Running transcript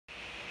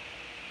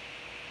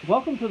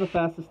Welcome to the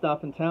fastest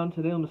stop in town.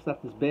 Today on the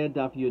stop is Bad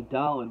Daf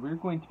Yudal, and we're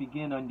going to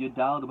begin on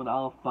Yudal Ibn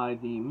Aleph by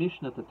the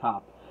Mishnah at the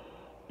top.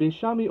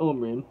 Beishami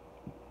Omrim.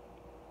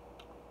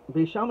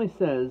 Beishami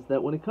says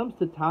that when it comes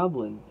to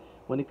tavlin,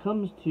 when it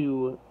comes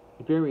to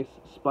various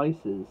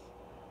spices,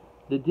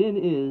 the din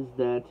is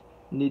that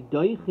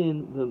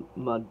nidoichin the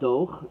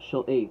madoch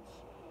shel eitz.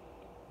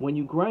 When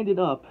you grind it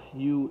up,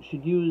 you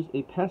should use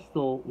a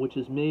pestle which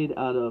is made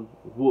out of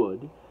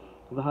wood.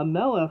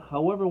 V'hamelech,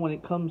 however, when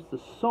it comes to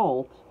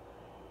salt,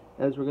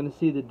 as we're going to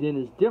see, the din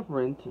is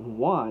different.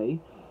 Why?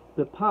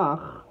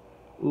 Bepach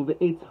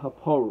uve'etz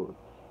haporur.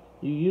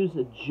 You use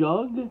a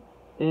jug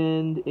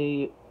and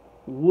a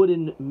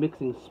wooden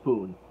mixing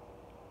spoon.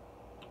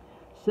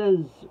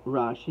 Says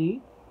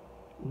Rashi,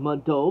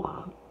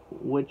 madoch,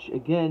 which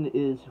again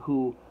is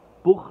hu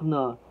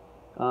buchna,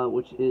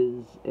 which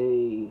is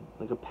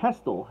like a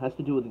pestle, has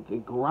to do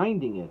with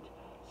grinding it.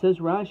 Says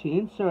Rashi,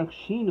 in sarach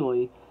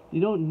shinoi,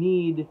 you don't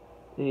need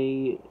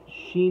a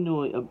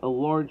shinoi, a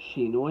large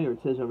shinoi, or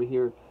it says over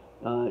here,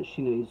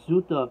 shinoi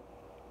zuta,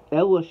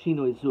 ella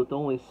shinoi zuta,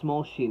 only a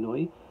small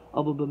shinoi.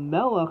 Aber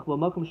b'melach,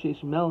 b'makom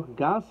sheish melach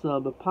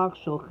gasa, b'pach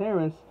shel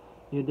cheres,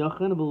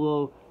 yedachin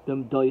below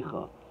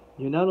b'mdoicha.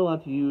 You're not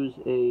allowed to use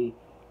a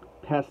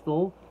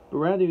pestle, but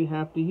rather you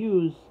have to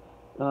use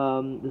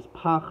this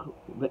pach,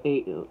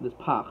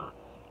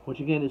 which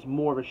again is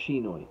more of a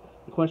shinoi.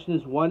 The question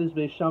is, why does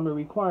Beis Shammai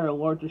require a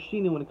larger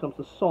shinoi when it comes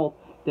to salt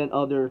than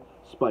other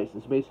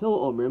spices? Beis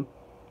Hillel Omrim,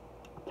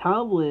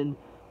 tavlin,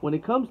 when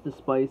it comes to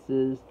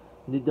spices,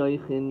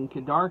 nidaichin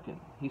kedarkin.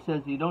 He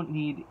says you don't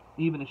need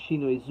even a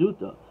shinoi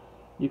zuta.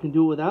 You can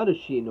do it without a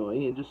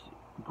shinoi and just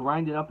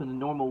grind it up in the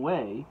normal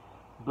way.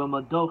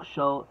 B'madoch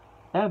shel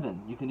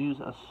evan. You can use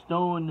a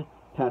stone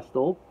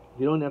pestle.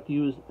 You don't have to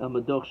use a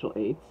madoch shel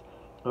eitz.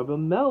 Or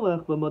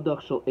b'melech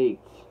b'madoch shel eitz.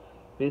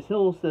 Beis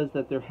Hillel says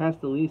that there has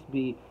to at least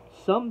be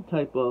some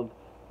type of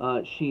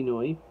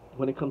shinoi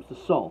when it comes to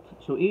salt.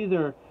 So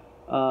either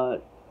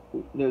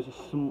there's a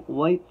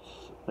slight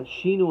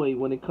shinoi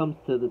when it comes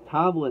to the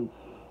tavlin,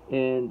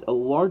 and a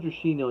larger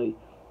shinoi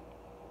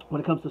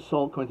when it comes to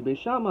salt, according to Beis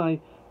Shammai,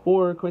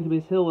 or according to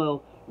Beis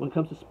Hillel, when it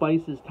comes to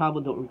spices,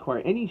 tavlin don't require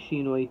any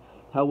shinoi.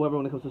 However,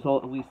 when it comes to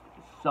salt, at least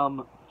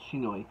some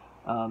shinoi,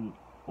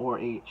 or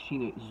a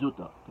shinoi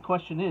zuta. The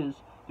question is,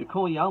 the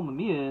kol yalma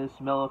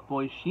miyas melech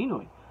boy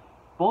shinoi.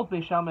 Both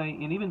Beis Shammai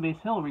and even Beis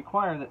Hillel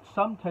require that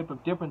some type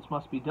of difference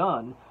must be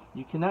done.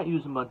 You cannot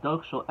use a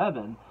madoch shel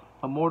evan.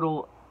 A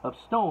mortal of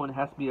stone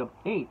has to be of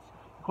eitz.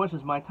 The question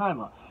is, my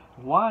timer.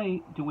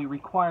 Why do we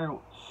require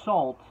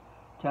salt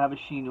to have a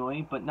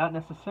shinoi, but not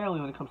necessarily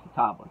when it comes to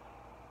tavlin?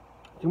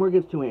 Timur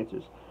gives two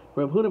answers.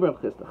 Rav Huna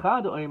Rav Chisda.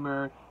 Chad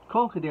omer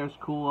kol chederes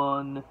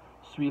kulon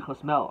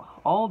srichos melech.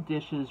 All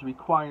dishes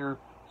require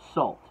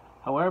salt.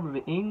 However,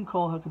 ve'ein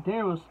kol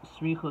hachaderos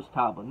srichos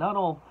tavlin. Not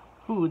all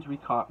foods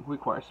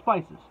require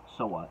spices.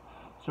 So what?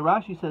 So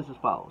Rashi says as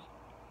follows: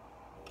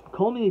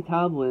 Kol mini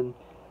tavlin,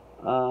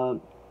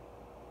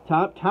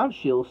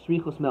 tavshil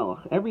srichos melech.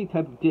 Every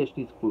type of dish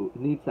needs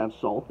to have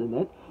salt in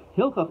it.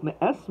 Hilchach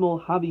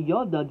me'esmol havi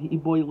yada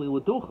di'iboy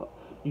le'leducha.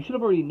 You should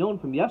have already known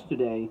from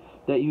yesterday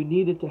that you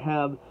needed to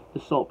have the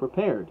salt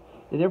prepared,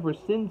 and therefore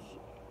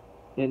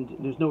and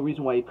there's no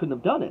reason why you couldn't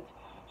have done it.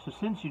 So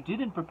since you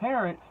didn't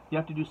prepare it, you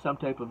have to do some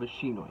type of a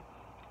shinoi.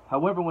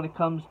 However, when it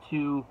comes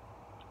to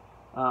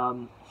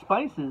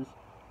spices,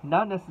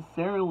 not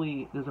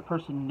necessarily does a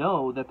person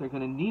know that they're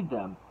going to need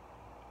them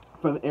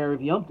from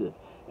Erev Yom Tov,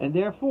 and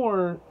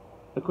therefore,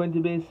 according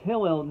to Beis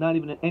Hillel, not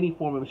even any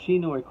form of a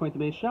shinoi. According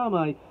to Beis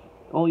Shammai,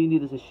 all you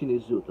need is a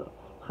shinoi zuta.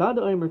 Chad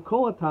omer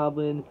kol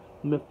tavlin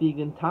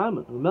mefigan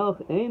taman,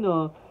 melech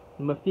eino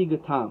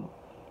mefiga tam.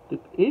 The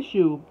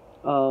issue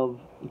of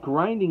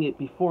grinding it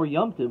before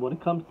Yom Tov, when it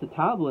comes to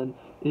tavlin,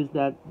 is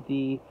that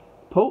the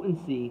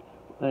potency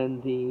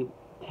and the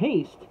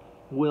taste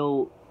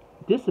will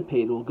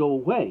dissipate, it will go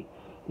away.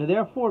 And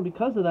therefore,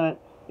 because of that,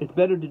 it's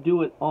better to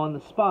do it on the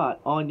spot,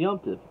 on Yom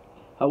Tov.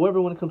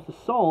 However, when it comes to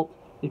salt,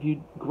 if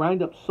you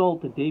grind up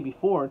salt the day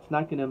before, it's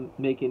not going to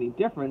make any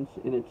difference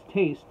in its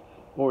taste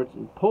or its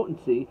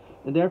potency,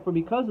 and therefore,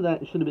 because of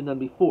that, it should have been done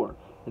before.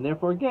 And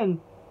therefore, again,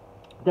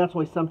 that's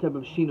why some type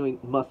of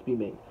shinoi must be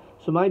made.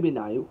 So, my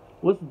benayu,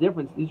 what's the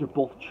difference? These are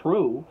both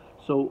true.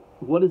 So,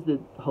 what is the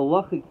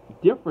halachic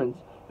difference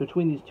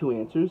between these two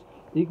answers?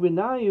 The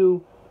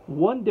benayu,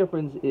 one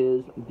difference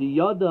is the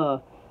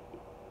yada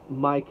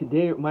my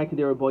kadera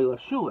boila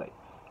shule.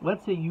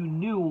 Let's say you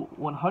knew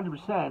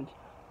 100%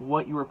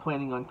 what you were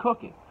planning on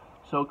cooking.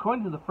 So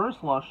according to the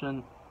first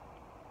lashon,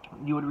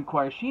 you would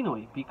require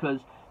shinoi because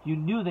you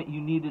knew that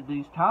you needed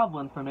these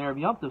tavlin from Erev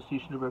Yom Tov, so you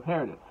should have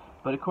prepared it.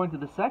 But according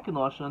to the second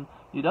lashon,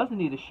 you doesn't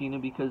need a shinoi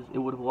because it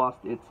would have lost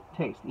its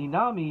taste.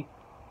 Inami,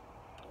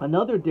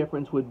 another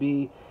difference would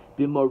be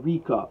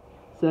b'marika.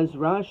 Says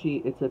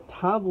Rashi, it's a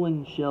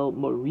tavlin shel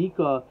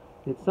marika.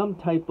 It's some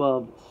type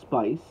of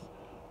spice.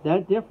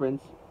 That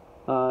difference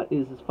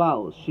is as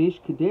follows: Sheish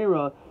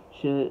kedera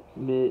she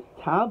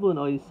tavlin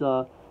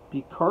oisa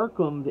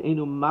bikarkum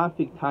ve'enu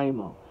mafik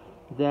taimo.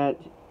 That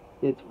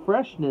its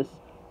freshness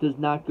does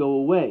not go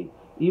away.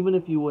 even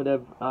if you would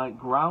have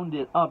ground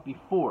it up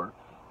before.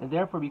 And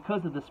therefore,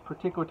 because of this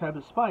particular type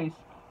of spice,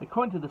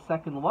 according to the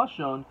second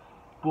lashon,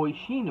 boy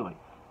shinoi,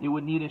 it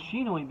would need a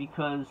shinoi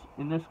because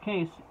in this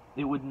case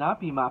it would not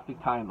be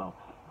mafik taimo.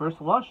 First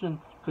lashon,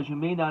 because you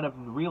may not have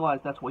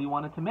realized that's what you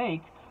wanted to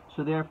make,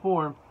 so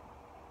therefore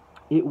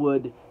it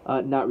would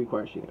not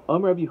require shinoi.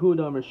 Rabbi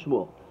Yehuda Amar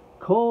Shmuel,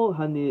 kol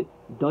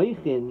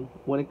hanidoichin,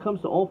 when it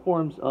comes to all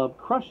forms of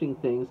crushing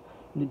things,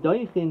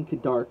 nidoichin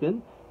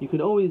kedarkin, you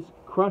can always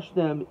crush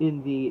them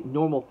in the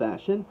normal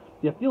fashion.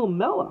 Yafil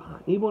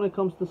melach, even when it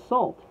comes to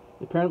salt.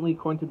 Apparently,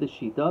 according to the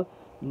Shita,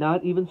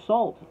 not even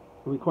salt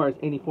requires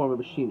any form of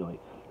a shinoi.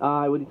 What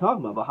are you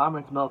talking about?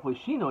 Bahamatz melach with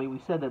shinoi, we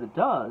said that it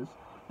does.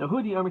 Now,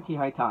 hudi amar ki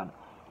haitana.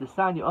 The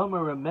sanya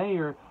amar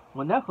rameir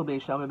wanechel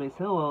beisham beis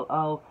hillel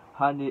al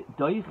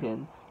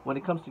hanidoichin, when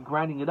it comes to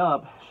grinding it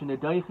up,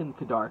 shenidoichin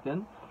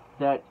kedarkin,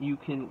 that you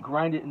can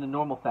grind it in the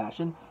normal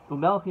fashion,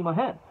 umelach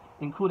imahen,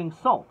 including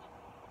salt.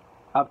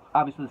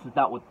 Obviously, this is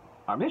not what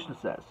our Mishnah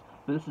says,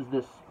 but this is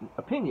this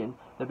opinion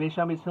that Beis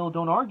Shammai Hill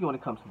don't argue when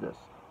it comes to this.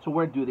 So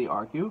where do they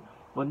argue?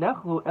 When it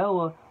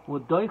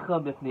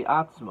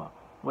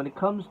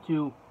comes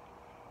to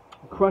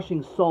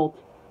crushing salt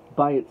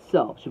by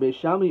itself, when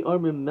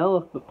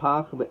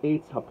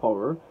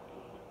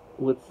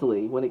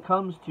it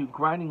comes to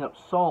grinding up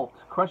salt,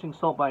 crushing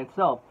salt by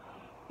itself,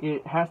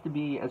 it has to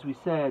be, as we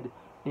said,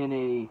 in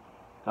a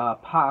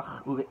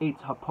pach with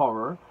eitz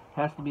haporer,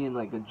 has to be in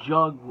like a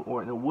jug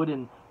or in a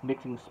wooden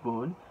mixing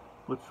spoon.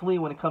 With sli,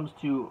 when it comes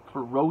to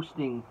for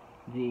roasting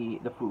the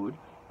food,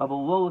 of a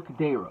lola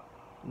kadera,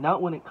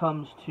 not when it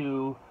comes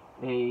to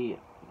a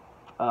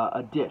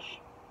dish.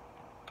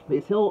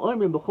 Beis Hillel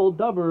oimrim b'chol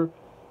davar,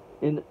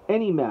 in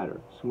any matter.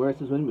 So where it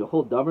says when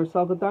b'chol davar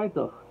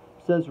salvadaitach,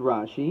 says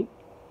Rashi.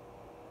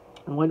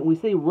 And when we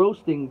say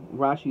roasting,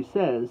 Rashi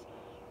says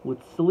with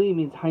sli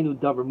means hainu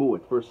davar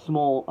mu'at, for a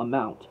small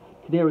amount.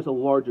 Kadera is a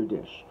larger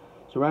dish.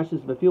 So Rashi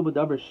says b'fil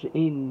b'davar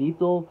she'ein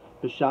nitol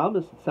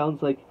b'shabbos. It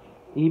sounds like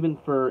even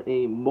for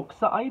a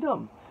muksa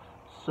item.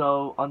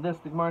 So on this,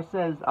 the Gemara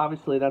says,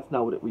 obviously that's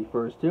not what it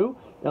refers to.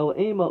 El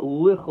ema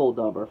lichol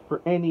davar,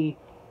 for any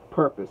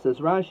purpose. Says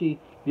Rashi,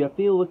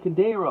 v'afil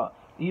l'kedera,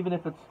 even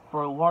if it's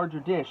for a larger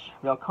dish.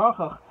 V'al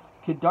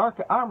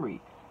kedarka amri,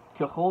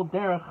 kechol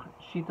derech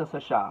shitas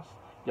hashas.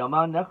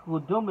 Yaman nechlu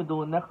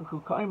dumidul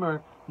nechlu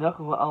kaimer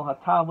nechlu al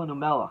hatavun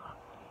umelach.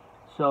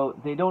 So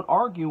they don't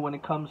argue when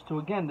it comes to,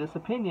 again, this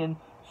opinion.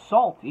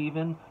 Salt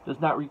even does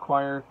not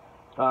require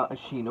a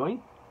shinoi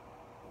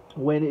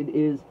when it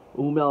is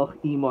umelch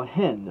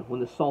imahen, when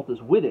the salt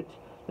is with it.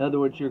 In other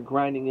words, you're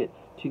grinding it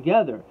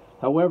together.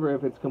 However,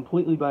 if it's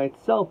completely by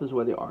itself, is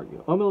where they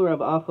argue. Omel Rav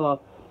Acha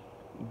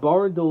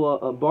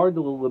Bardula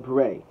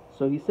Lebre.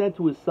 So he said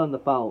to his son the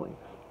following: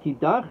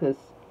 Hidachis,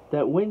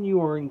 that when you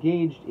are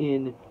engaged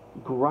in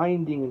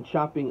grinding and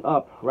chopping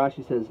up,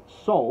 Rashi says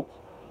salt.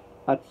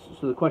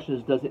 So the question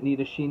is, does it need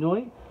a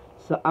shinoi?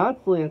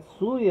 Sa'atzle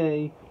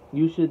atsuye,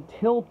 you should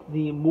tilt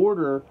the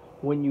mortar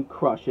when you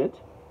crush it.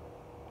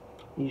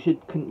 You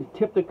should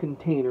tip the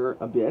container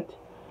a bit,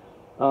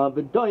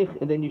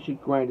 and then you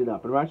should grind it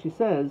up. And Rashi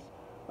says,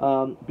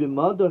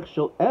 b'madach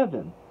shel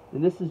even,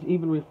 and this is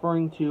even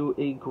referring to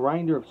a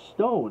grinder of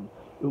stone.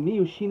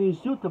 Umiyu shinu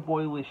zuta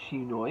boile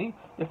shinoi. You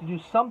have to do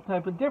some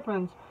type of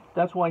difference.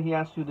 That's why he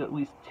asked you to at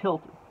least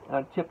tip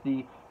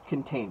the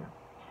container.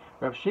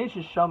 Rav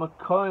Sheshes Shama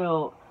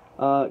Kol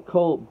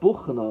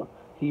Buchna,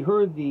 he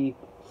heard the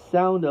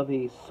sound of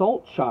a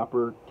salt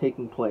chopper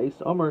taking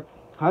place. Omer,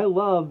 I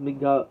love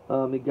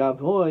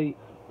Migavoy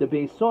the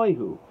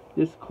Beisoihu.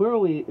 This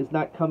clearly is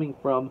not coming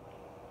from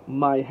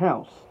my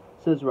house.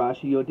 Says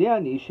Rashi,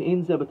 Yodeani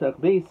she'en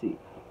zebatach beisi.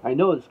 I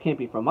know this can't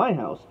be from my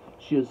house.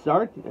 She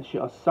asarti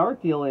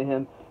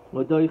alehem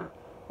ladoich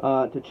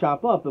to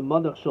chop up a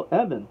madach shel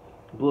even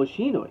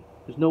bloshinoi.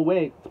 There's no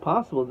way it's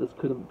possible this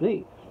couldn't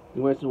be.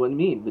 Where does what it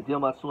mean? The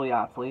dil matzuli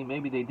atzli.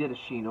 Maybe they did a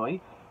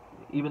shinoi,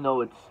 even though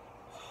it's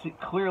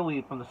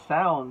clearly from the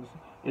sounds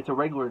it's a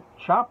regular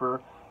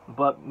chopper.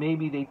 But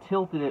maybe they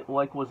tilted it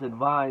like was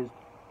advised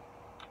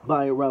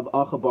by Rav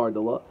Acha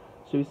Bardala.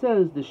 So he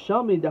says, the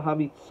Shami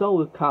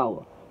Dahavitzola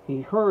Kala.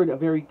 He heard a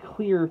very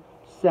clear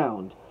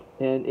sound.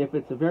 And if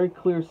it's a very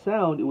clear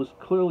sound, it was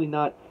clearly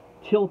not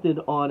tilted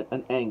on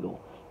an angle.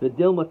 The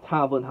Dilma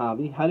Tavlin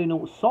Havi, how do you know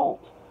it was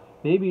salt?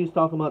 Maybe he's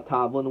talking about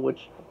Tavlin,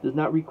 which does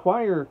not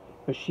require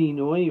a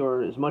shinoi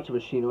or as much of a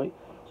shinoi.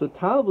 So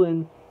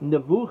Tavlin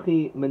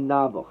Nevuchi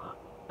Menavach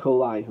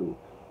Kolaihu.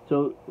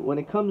 So when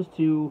it comes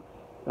to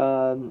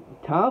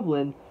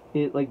Tavlin,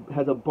 it like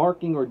has a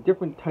barking or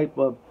different type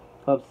of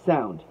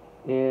sound,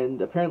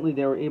 and apparently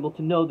they were able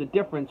to know the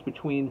difference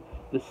between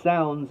the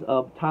sounds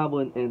of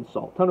Tavlin and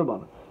salt.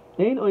 Tanurban,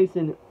 Ein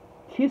oisin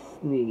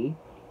tisni,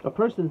 a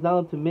person is not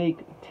allowed to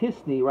make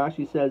tisni.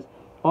 Rashi says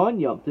on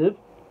Yom Tiv,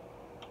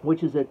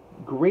 which is a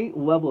great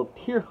level of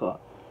tircha,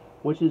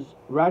 which is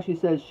Rashi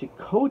says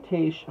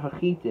shikotesh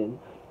hachitin.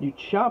 You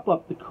chop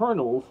up the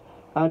kernels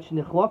ach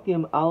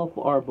nichlakim alf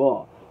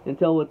arba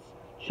until it's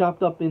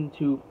chopped up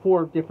into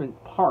 4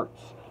 different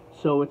parts.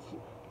 So it's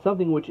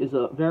something which is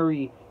a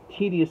very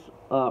tedious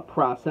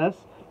process,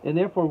 and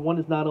therefore one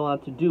is not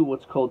allowed to do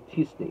what's called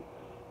tisni.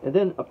 And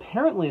then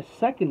apparently a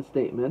second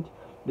statement,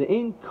 the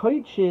ein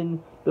koichin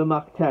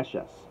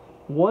b'makteshes.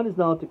 One is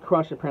not allowed to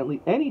crush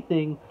apparently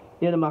anything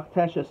in a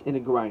makteshes, in a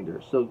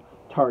grinder. So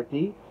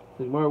tarti,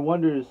 the Gemara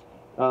wonders,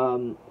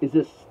 is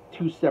this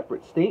two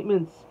separate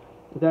statements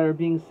that are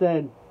being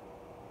said?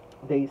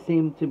 They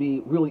seem to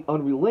be really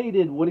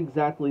unrelated. What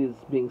exactly is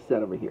being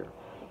said over here?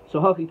 So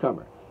Haki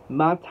Kamer,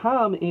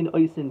 Matam in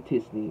Oisin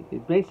Tisni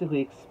is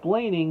basically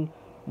explaining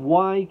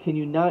why can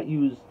you not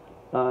use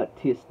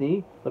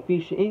Tisni,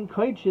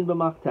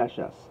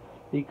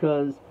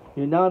 because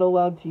you're not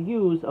allowed to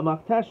use a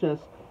makteshes,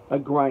 a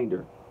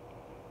grinder.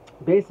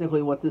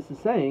 Basically what this is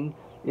saying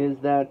is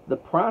that the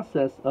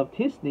process of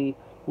Tisni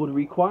would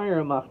require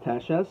a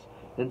makteshes,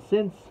 and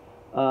since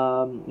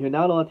you're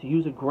not allowed to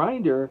use a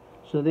grinder,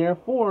 so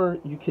therefore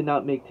you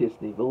cannot make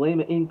Tisni.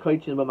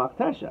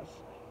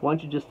 Why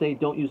don't you just say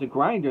don't use a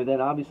grinder?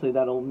 Then obviously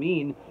that'll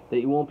mean that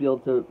you won't be able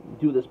to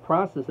do this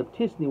process of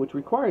Tisni, which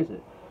requires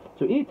it.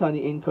 So you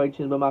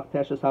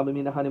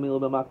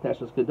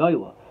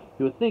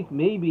would think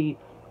maybe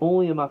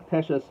only a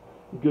makteshes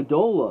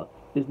gedola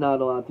is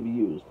not allowed to be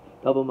used.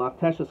 Of a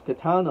makteshes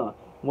katana,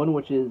 one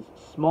which is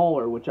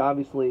smaller, which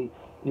obviously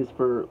is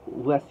for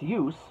less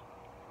use.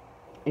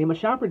 A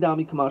mashaper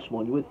dami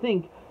kamashmon. You would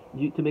think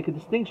to make a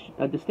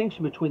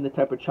distinction between the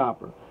type of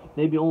chopper.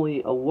 Maybe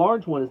only a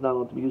large one is not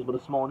allowed to be used, but a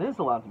small one is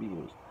allowed to be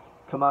used.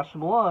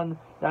 Kamashmon.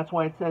 That's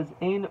why it says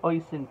ein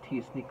oisin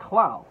tisni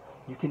klal.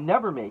 You can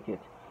never make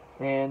it,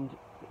 and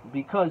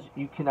because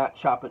you cannot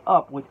chop it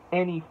up with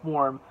any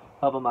form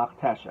of a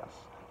makteshes.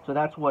 So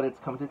that's what it's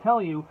come to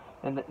tell you,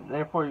 and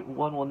therefore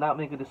one will not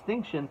make a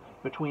distinction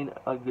between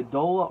a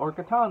gedola or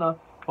katana,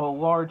 or a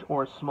large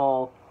or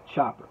small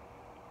chopper.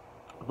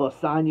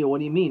 Vasanya, what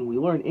do you mean? We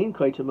learn in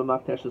kaichem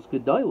b'makteshes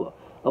gedola,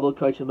 abel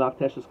kaichem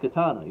b'makteshes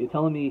katana. You're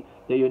telling me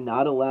that you're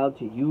not allowed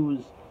to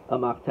use a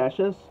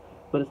makteshes,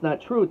 but it's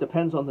not true. It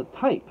depends on the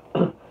type.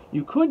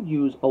 You could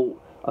use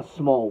a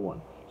small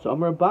one. So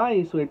Amar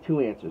Rabbi, so we have two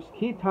answers.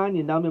 Ki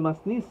tanya nami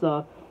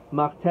masnisa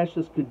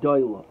makteshes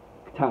gedola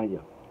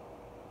tanya.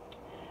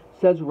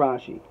 Says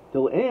Rashi,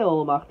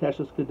 Dil'el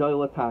makteshes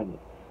gedola tanya.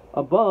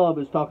 Above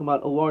is talking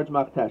about a large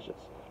makteshes.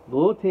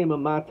 V'lo tema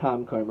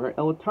matam kamer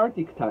el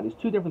tarti katana.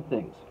 It's two different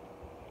things.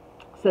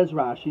 Says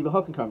Rashi,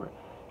 v'hakan kamer.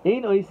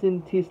 Ein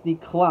oisin tisni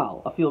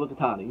klal afil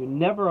katana. You're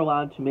never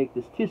allowed to make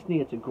this tisni.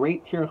 It's a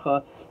great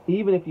tircha,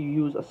 even if you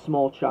use a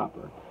small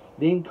chopper.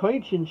 Vein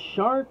koichin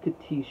shar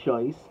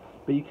katishois,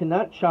 but you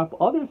cannot chop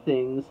other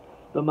things.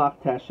 The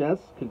makteshes,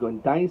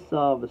 kagon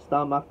daisa,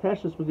 v'stam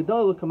makteshes,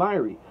 v'gedola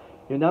kamairi.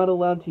 You're not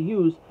allowed to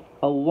use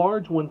a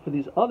large one for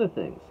these other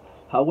things.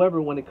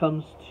 However, when it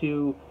comes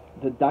to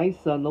the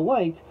daisa and the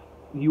like,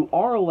 you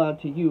are allowed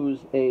to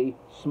use a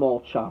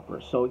small chopper.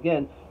 So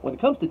again, when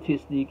it comes to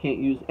tisni, you can't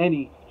use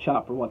any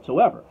chopper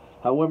whatsoever.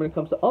 However, when it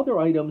comes to other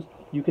items,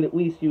 you can at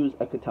least use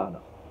a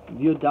katana.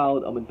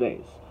 Yodalad amid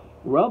beis.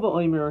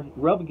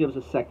 Rabbi gives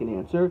a second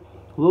answer.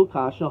 Lo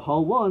kasha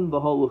halon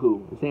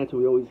v'halahu. This answer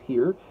we always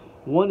hear.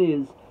 One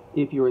is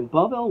if you're in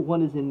Bavel,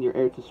 one is in your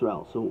Eretz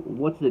Yisrael. So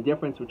what's the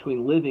difference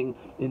between living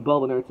in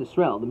Bavel and Eretz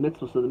Yisrael? The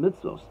mitzvos are the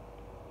mitzvos.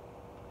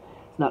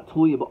 It's not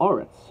tuya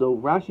ba'aretz. So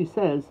Rashi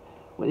says,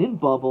 when in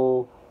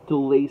Bavel,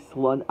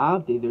 Duleislan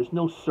Avdi, there's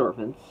no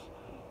servants.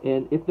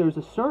 And if there's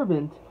a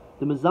servant,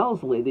 the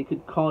Mezalzle, they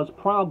could cause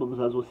problems,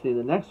 as we'll see in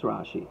the next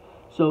Rashi.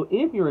 So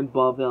if you're in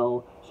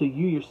Bavel, so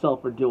you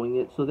yourself are doing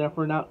it, so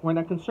therefore we're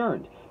not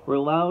concerned. We're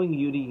allowing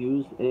you to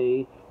use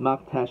a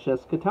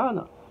makteshes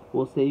katana.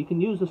 We'll say you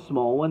can use a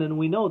small one, and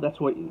we know that's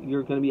what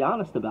you're going to be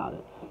honest about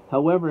it.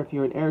 However, if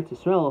you're in Eretz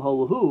Yisrael,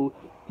 Holahu,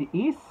 the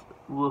Is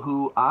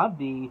Lahu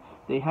Abdi,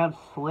 they have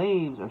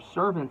slaves or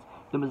servants,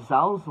 the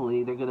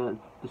Mezalzli, they're going to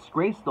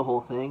disgrace the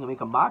whole thing and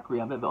make a mockery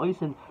of it. But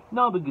Oisin,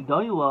 no, but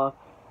Gedola,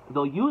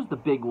 they'll use the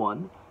big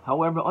one.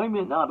 However,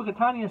 Oimin, no, but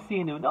Katanya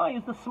Sinu, no, I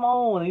use the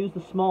small one, I use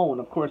the small one.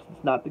 Of course,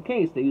 it's not the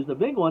case. They use the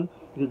big one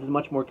because it's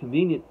much more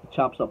convenient, it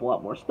chops up a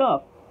lot more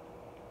stuff.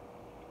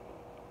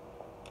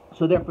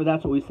 So therefore,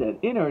 that's what we said.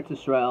 In Eretz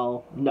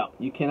Yisrael, no,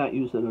 you cannot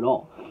use it at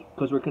all,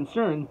 because we're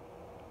concerned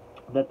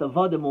that the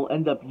Vadim will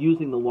end up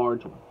using the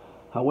large one.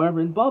 However,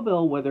 in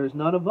Babel, where there's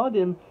not a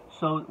Vadim,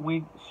 so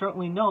we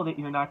certainly know that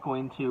you're not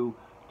going to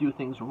do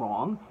things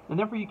wrong, and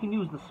therefore you can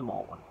use the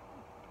small one.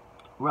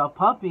 Rav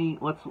Papi,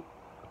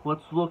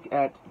 let's look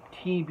at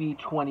TB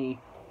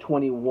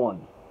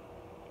 2021.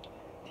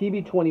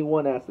 TB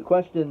 21 asks the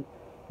question,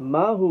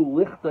 Mahu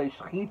lichta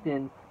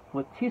shchitin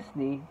with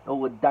tisni or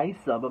with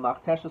daisa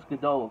b'makteshes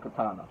gedol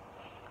katana.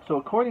 So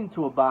according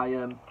to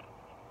Abaya,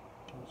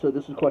 so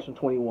this is question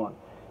 21.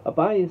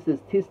 Abaya says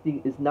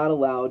tisni is not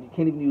allowed. You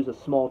can't even use a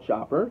small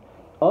chopper.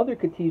 Other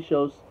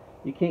katishos,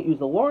 you can't use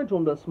the large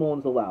one, but the small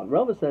one's allowed.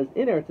 Rava says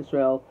in Eretz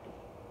Yisrael,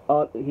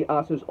 he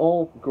answers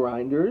all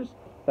grinders.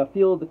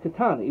 Feel the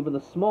katana, even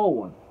the small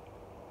one.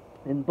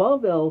 In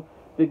Bavel,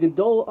 the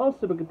gedol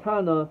also the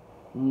katana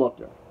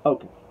mutter.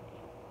 Okay.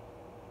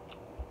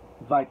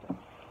 Vaita.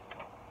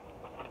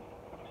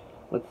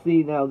 Let's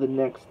see now the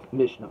next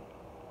Mishnah.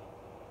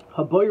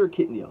 Haboyer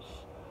Kitnios.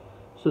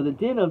 So the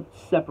din of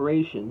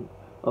separation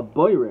of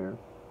boirer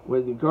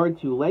with regard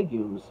to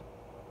legumes,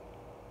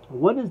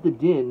 what is the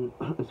din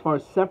as far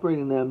as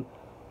separating them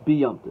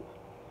biyomtiv?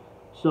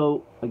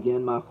 So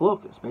again,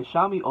 machlokas.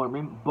 Beishami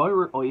ormim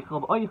boirer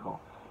oichel b'oichel.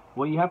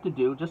 What you have to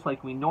do, just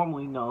like we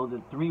normally know,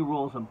 the 3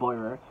 rules of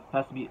boirer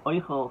has to be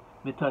oichel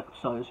mitach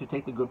psoyos, you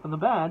take the good from the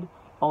bad.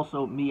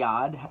 Also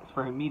miyad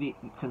for immediate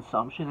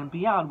consumption, and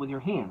biyad with your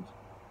hands.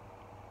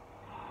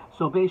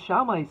 So Beis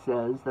Shammai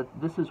says that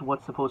this is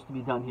what's supposed to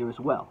be done here as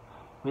well.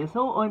 You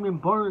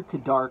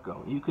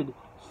could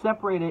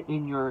separate it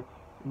in your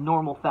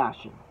normal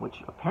fashion,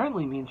 which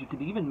apparently means you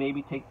could even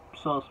maybe take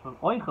psolos from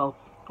oichel.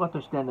 We'll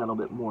understand that a little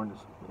bit more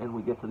and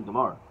we get to the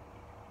Gemara.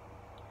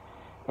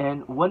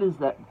 And what is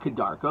that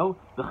kedarko?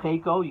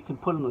 Becheko, you can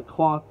put in a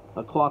cloth,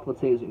 let's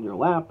say, is in your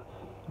lap.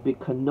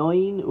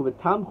 B'kanoin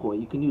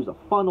uvetamchoy, you can use a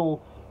funnel,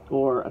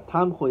 or a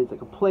tamchoy is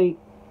like a plate.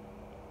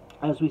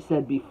 As we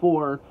said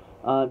before,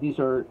 these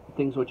are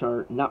things which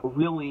are not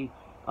really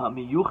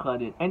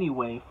miyuchad in any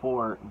way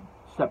for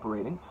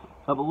separating.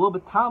 Of a little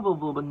bit tavel, a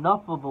little bit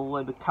nuff, a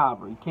little bit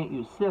kaver. You can't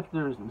use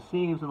sifters and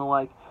sieves and the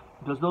like,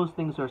 because those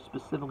things are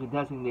specifically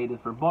designated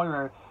for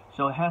boirer,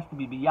 so it has to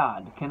be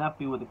biyad. It cannot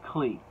be with a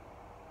kli,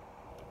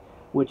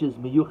 which is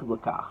miyuchad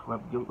l'kach.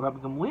 Rabbi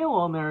Gamliel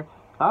Omer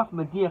af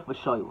mediach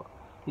v'shoyla.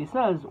 He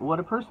says what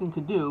a person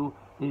could do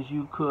is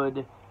you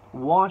could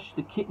wash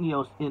the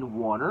kitnios in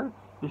water,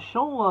 the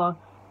shola,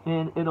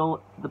 and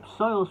the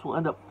psolos will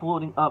end up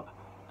floating up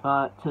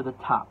to the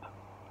top.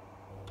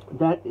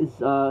 That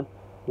is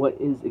what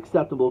is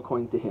acceptable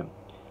according to him.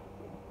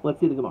 Let's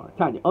see the Gemara.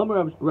 Tanya,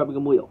 Omer Rabbi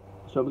Gamliel.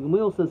 So Rabbi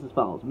Gamliel says as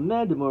follows: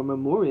 Medimor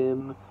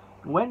memurim.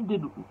 When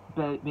did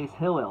Beis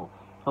Hillel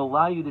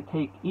allow you to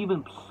take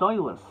even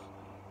psolos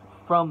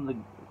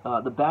from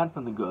the bad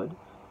from the good?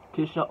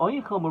 Kisha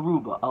oichel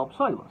maruba al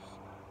psolos.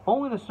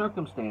 Only in a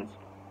circumstance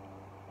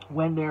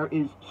when there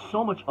is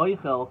so much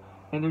oichel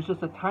and there's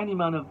just a tiny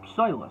amount of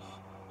psolos.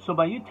 So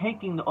by you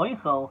taking the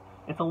oichel,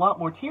 it's a lot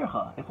more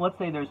tircha. If let's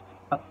say there's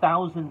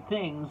 1,000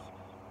 things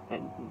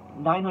and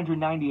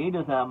 998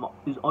 of them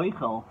is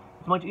oichel,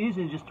 it's much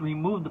easier just to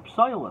remove the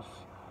psolos.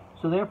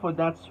 So therefore,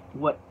 that's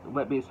what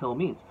Beis Hillel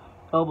means.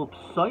 Elbo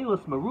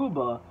psolos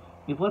maruba.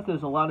 If let's say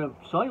there's a lot of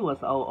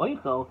psolos al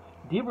oichel,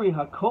 dibri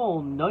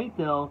hakol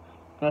noitel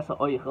as a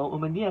oichel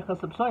umaniach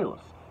as a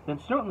psolos. Then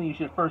certainly you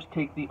should first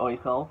take the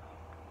oichel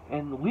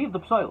and leave the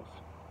psolos.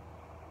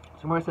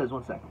 So Gemara says,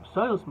 one second.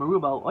 Psolos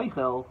maruba al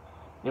oichel.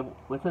 It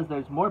says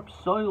there's more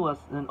psolos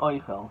than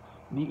oichel.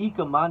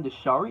 Miika man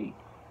shari.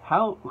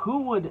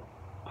 Who would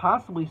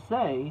possibly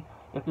say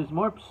if there's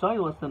more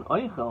psolos than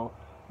oichel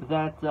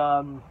that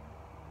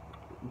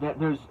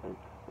there's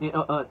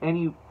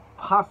any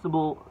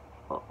possible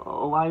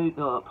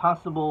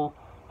possible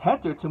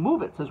heter to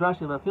move it? Says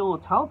Rashi v'afil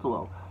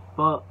taltalo,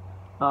 but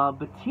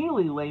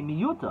betili le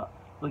miyuta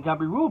le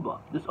gabiruba.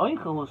 This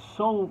oichel is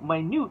so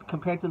minute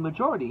compared to the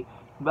majority.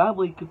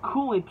 It's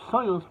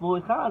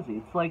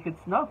like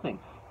it's nothing.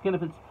 Again,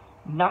 if it's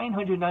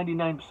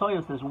 999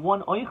 psolos, there's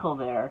one oichel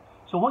there.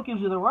 So what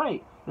gives you the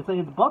right? It's like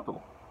it's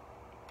batel.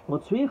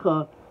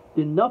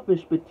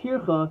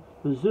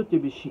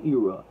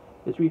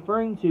 It's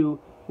referring to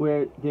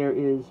where there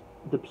is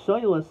the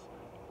psolos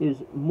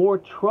is more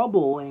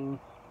troubling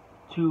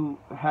to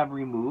have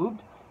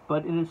removed,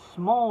 but it is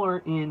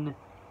smaller in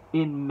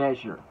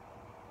measure.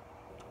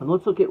 And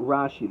let's look at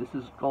Rashi. This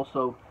is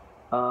also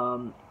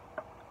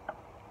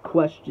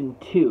question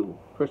 2.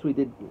 First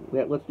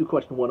let's do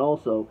question 1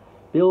 also.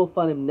 So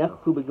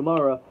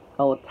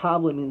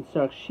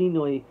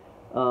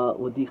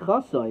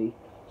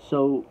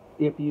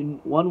if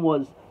one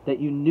was that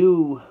you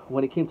knew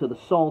when it came to the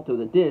salt or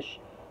the dish,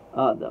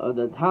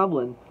 the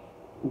tavlin,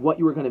 what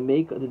you were going to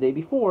make the day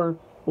before,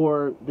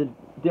 or the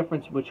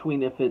difference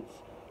between if it's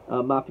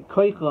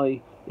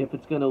mafikoichai, if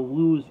it's going to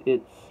lose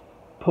its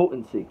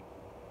potency.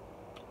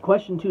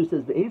 Question 2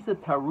 says, Ve'esa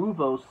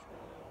taruvos,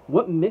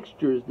 what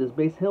mixtures does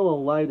Beis Hillel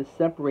allow you to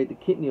separate the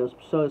kitnios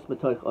psolos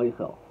metoich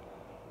oichel?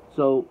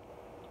 So,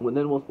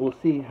 then we'll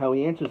see how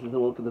he answers this, and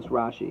we'll look at this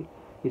Rashi.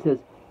 He says,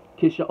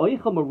 Kisha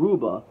oichel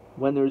maruba,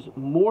 when there's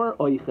more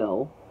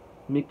oichel,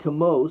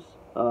 mikamos,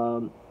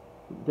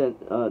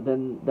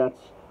 then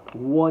that's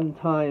one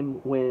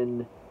time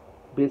when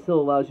Beis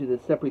Hillel allows you to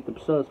separate the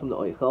psolos from the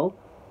oichel.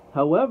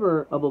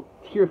 However, abel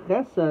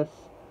tircheses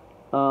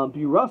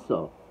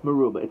biraso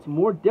maruba, it's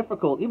more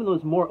difficult, even though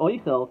it's more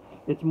oichel,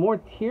 it's more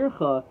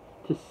tircha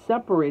to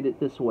separate it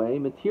this way,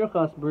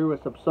 metirchas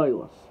b'riras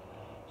psolos.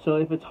 So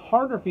if it's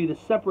harder for you to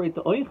separate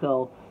the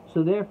oichel,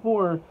 so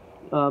therefore,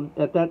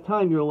 at that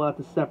time you're allowed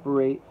to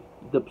separate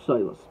the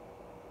psolos.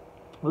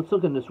 Let's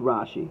look at this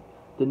Rashi.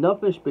 The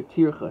nafesh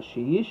betircha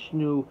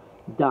sheyishnu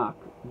dak.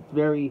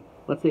 It's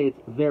let's say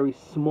it's very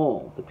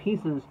small. The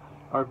pieces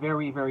are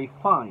very, very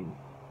fine.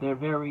 They're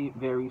very,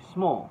 very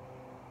small.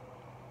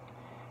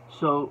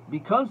 So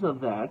because of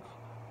that,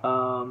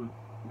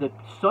 the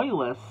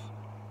psolos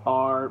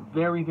are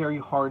very, very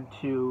hard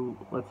to,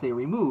 let's say,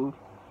 remove.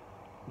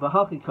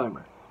 V'hachi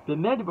kamer.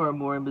 B'medbar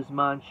morim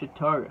b'zman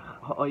shetarich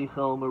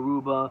ha'oichel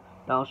maruba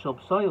dal shel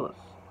psolos.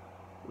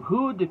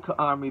 Who de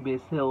Ka'amri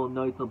Beis Hill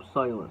Noitel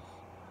Psilas?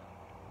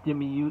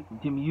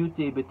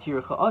 Dimute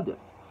Betircha Adif.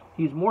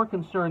 He's more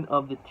concerned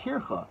of the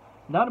tircha,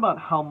 not about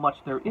how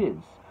much there is.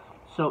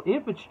 So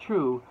if it's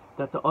true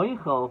that the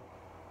oichel,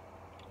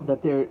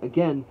 that there's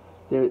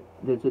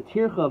a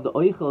tircha of the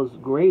oichel is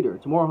greater,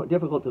 it's more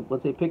difficult to,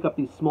 let's say, pick up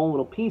these small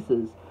little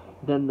pieces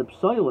than the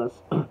psoilus,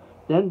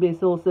 then Beis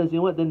Hillel says, you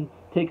know what, then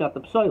take out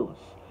the psoilus.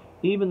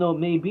 Even though it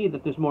may be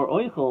that there's more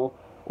oichel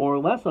or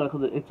less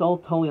oichel, it's all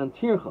totally on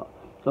tircha.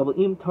 So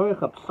im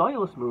tircha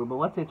psoilus move, but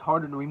let's say it's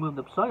harder to remove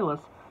the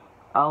psoilus,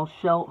 al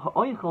shel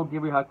ha'oichel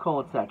divri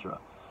hakol, etc.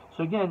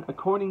 So again,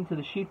 according to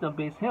the sheet of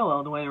Beis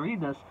Hillel, the way I read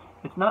this,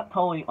 it's not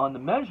totally on the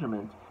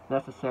measurement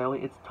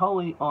necessarily, it's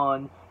totally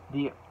on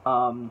the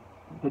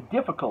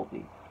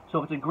difficulty. So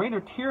if it's a greater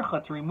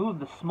tircha to remove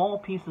the small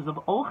pieces of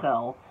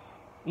ochel,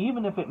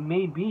 even if it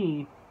may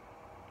be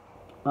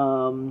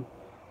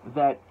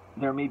that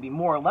there may be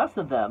more or less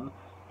of them,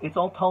 it's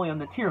all totally on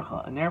the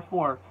tircha, and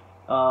therefore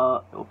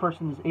a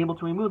person is able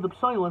to remove the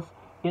psoilus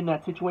in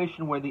that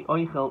situation where the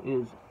oichel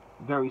is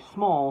very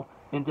small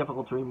and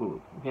difficult to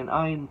remove. Again,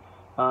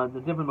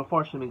 the different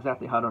mafarshim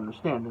exactly how to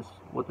understand this,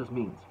 what this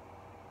means.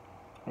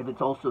 If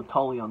it's also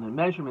totally on the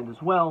measurement as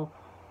well,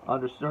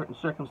 under certain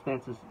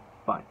circumstances,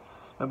 fine.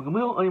 So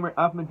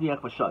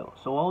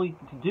all you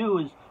can do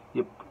is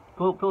you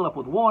fill it up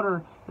with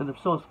water, and the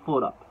psoilus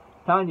float up.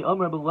 Tanya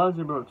Omer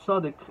Belazar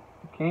Tzaddik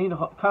Kain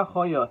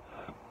Kachoya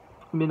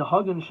Min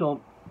Hagen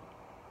Shal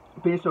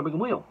Beis Rabbi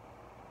Gamliel.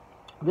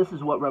 This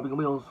is what Rabbi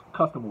Gamliel's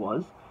custom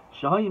was.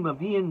 Shahayim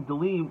Avian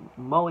Deli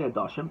Mali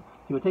Adashim.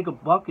 He would take a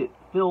bucket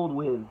filled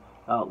with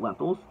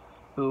lentils,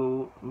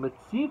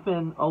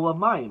 Metzifin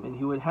Olamayim, and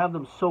he would have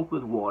them soaked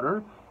with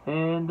water,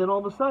 and then all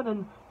of a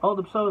sudden, all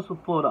the psoilus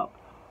would float up.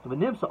 But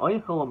I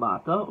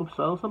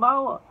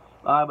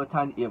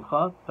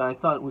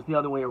thought it was the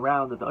other way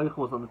around, that the oichel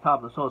was on the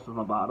top and the psoilus was on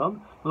the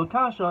bottom.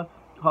 L'kasha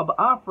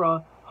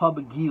haba'afra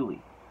haba'gili.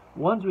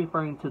 One's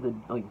referring to the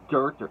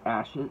dirt or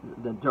ashes,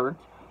 the dirt,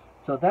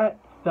 so that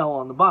fell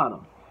on the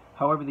bottom.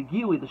 However, the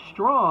gili, the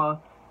straw,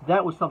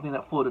 that was something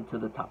that floated to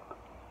the top.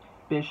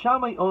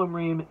 Beishamai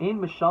omrim ein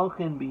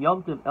mishalchin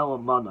b'yomtiv ela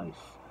manos.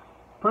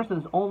 Person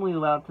is only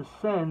allowed to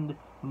send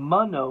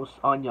manos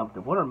on Yom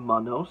Tov. What are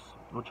manos?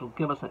 Which will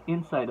give us an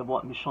insight of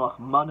what mishlach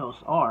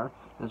manos are,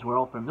 as we're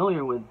all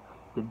familiar with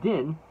the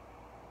din.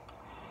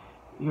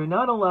 You're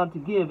not allowed to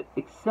give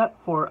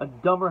except for a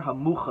davar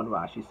hamuchan,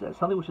 Rashi says,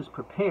 something which is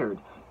prepared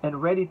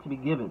and ready to be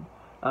given,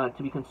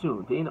 to be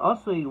consumed. Ve'in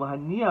asoi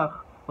lahaniach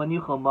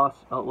lanichal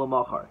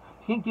lamachar.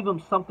 You can't give them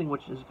something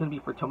which is going to be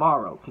for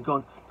tomorrow. You can go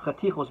in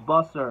chatichos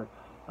basar,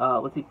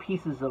 let's say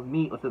pieces of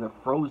meat, let's say they're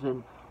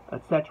frozen,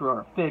 etc.,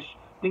 or fish,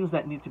 things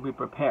that need to be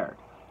prepared.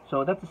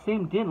 So that's the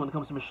same din when it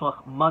comes to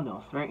mishlach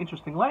manos. Very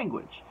interesting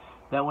language.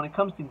 That when it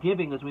comes to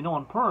giving, as we know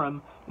on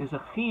Purim, is a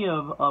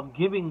chiyuv of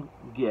giving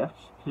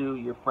gifts to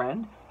your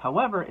friend.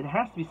 However, it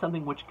has to be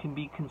something which can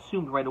be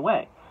consumed right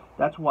away.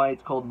 That's why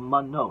it's called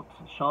manot.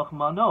 Shalach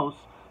manos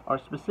are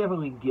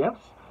specifically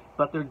gifts,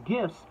 but they're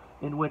gifts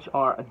in which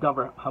are a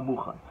davar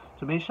hamuchan.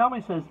 So Beis Shammai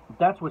says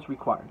that's what's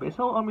required. Beis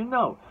Hillel Omer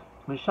no.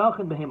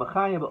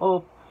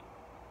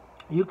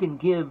 You can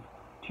give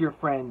to your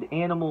friend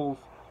animals,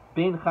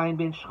 ben chayin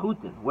ben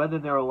shchutin, whether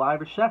they're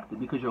alive or shechted,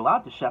 because you're allowed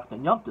to shecht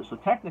on Yom Tov. So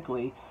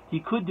technically, he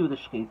could do the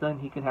shechita and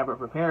he can have it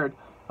prepared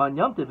on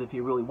Yom Tov if he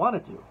really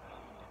wanted to.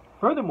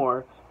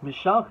 Furthermore,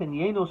 mishalchen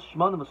yenos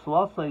shmanim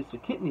v'salasais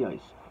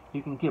v'kitnios.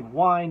 You can give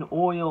wine,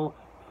 oil,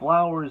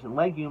 flowers, and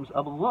legumes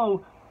of a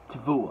low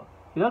tevua.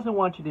 He doesn't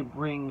want you to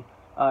bring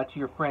to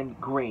your friend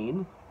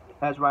grain,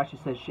 as Rashi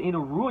says, she'en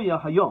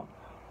ruya hayom.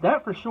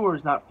 That for sure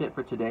is not fit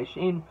for today.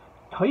 She'en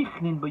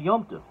teichnin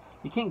b'yom tov.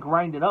 You can't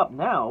grind it up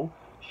now.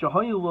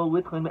 Shahayu lo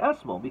litchlim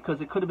esmol,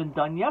 because it could have been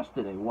done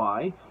yesterday.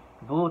 Why?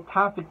 V'lo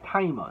tafik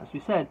taima. As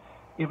we said,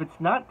 if it's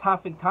not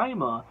tafik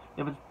taima,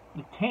 the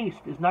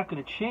taste is not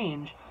going to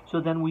change, so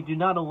then we do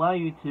not allow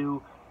you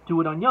to do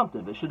it on Yom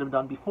Tov. It should have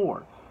done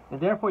before, and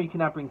therefore you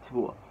cannot bring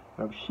tevua.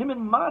 Rav Shimon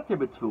matir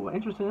b'tevua.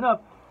 Interesting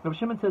enough, Rav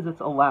Shimon says it's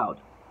allowed.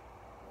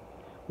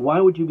 Why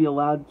would you be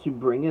allowed to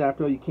bring it?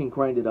 After all, you can't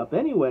grind it up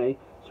anyway.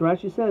 So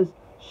Rashi says,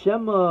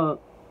 Shema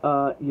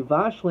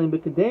yivashlim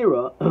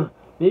b'kedera.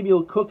 Maybe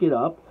you'll cook it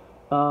up.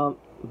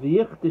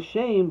 V'yich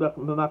d'shem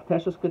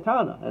b'mafteshas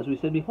katana. As we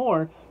said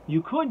before,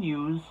 you could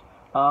use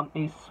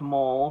a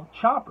small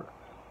chopper.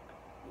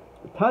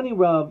 Tani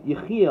Rav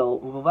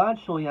Yechiel u'vavad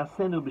shel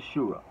yasenu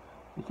b'shura.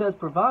 He says,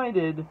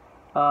 provided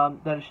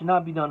that it should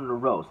not be done in a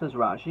row. Says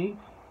Rashi,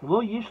 lo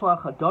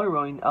yishlach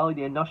hadaroin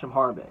alidei nashim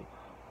harbe.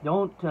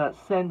 Don't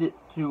send it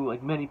to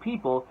like many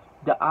people,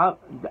 the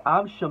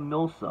avsha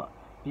milsa,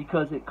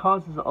 because it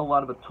causes a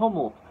lot of a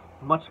tumult,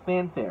 much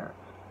fanfare.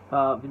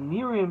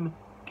 V'nirim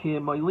ki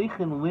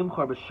moilichin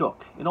limchar b'shuk.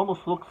 It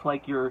almost looks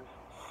like you're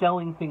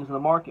selling things in the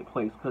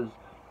marketplace because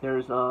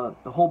there's a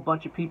whole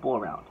bunch of people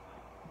around.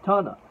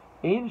 Tana,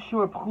 ein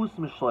shur pchus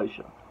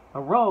mishloisha.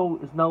 A row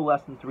is no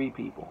less than 3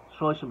 people.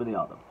 Shloisha b'nei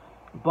adam.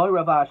 Boy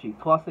Ravashi,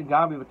 tlasa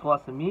gabri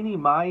v'tlasa mini,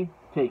 my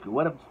taker.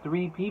 What if it's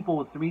 3 people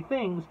with 3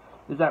 things?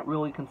 Is that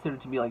really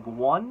considered to be like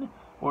 1,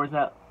 or is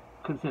that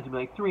considered to be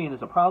like 3 and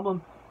is a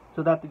problem,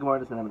 so that the Gemara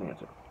doesn't have an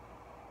answer.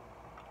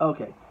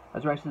 Okay,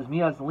 as Rashi says,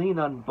 Miaz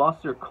linan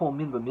basar kol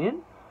min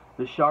b'min,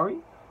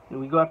 v'shari, and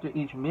we go after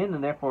each min,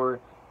 and therefore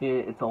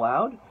it's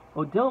allowed.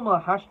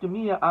 Odilma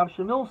hashtamiya av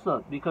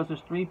shemilsa, because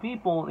there's 3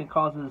 people, it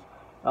causes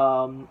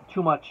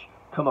too much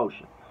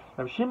commotion.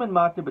 Rav Shimon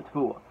Mata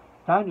B'Tfua.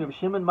 Tanya Rav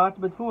Shimon Mata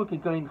B'Tfua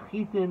could go in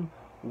chitin,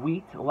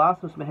 wheat,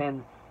 lasos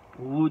mehen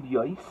lud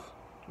yois.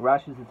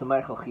 Rashi says it's a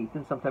meichel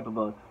chitin, some type of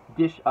a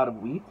dish out of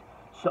wheat.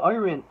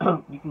 She'orin,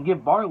 you can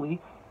give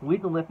barley,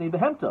 wheat and lifnei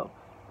behemto,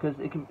 because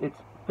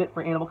it's fit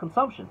for animal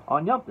consumption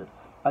on Yom Tov.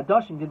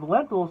 Adashim give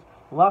lentils,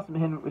 lasos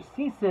mehen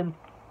resisin,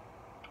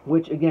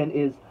 which again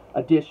is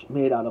a dish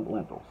made out of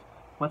lentils.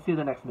 Let's see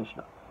the next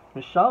Mishnah.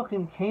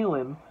 Mishalchim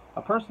kalim,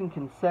 a person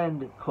can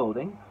send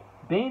clothing,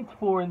 bein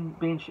tfurin,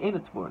 bein she'ena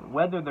tfurin,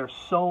 whether they're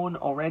sewn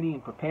already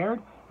and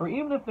prepared, or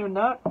even if they're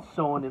not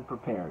sewn and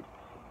prepared.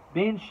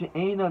 Bein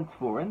she'ena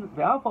tfurin,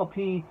 ve'af al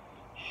pi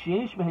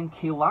sheish behen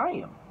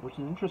kilayim, which is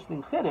an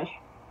interesting chiddush.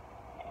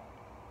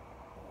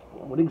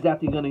 What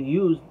exactly are you going to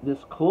use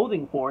this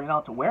clothing for? You're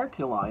not to wear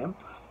kilayim,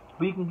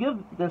 but you can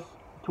give this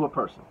to a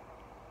person.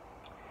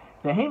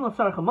 The Haim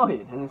Sarach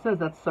HaMoed, and it says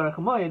that's Sarach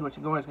HaMoed, which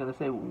the Gemara is going to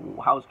say,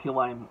 how is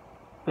kilayim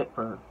fit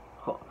for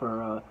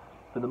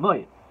the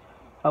moed?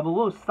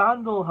 Below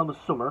sandal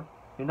hamasumar,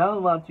 you're not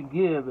allowed to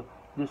give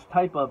this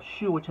type of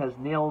shoe which has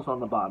nails on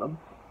the bottom,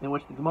 in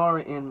which the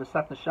Gemara in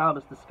Masechta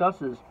Shabbos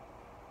discusses.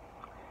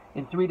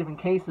 In 3 different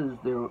cases,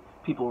 Klal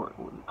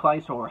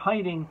Yisrael were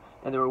hiding,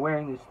 and they were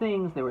wearing these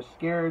things. They were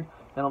scared,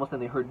 and almost then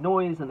they heard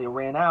noise, and they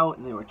ran out,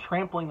 and they were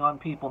trampling on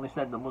people. And they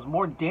said there was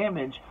more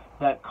damage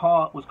that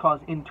was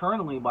caused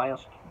internally by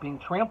us being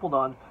trampled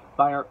on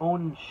by our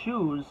own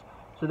shoes.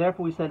 So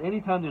therefore, we said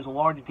anytime there's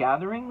large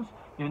gatherings,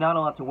 you're not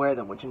allowed to wear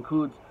them, which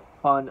includes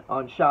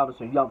on Shabbos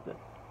or Yom Tov.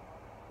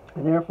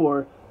 And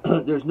therefore,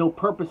 there's no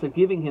purpose of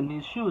giving him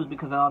these shoes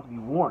because they're not to be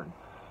worn.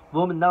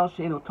 Or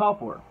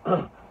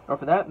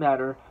for that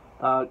matter,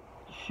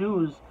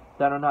 shoes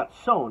that are not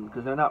sewn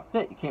because they're not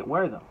fit, you can't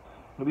wear them.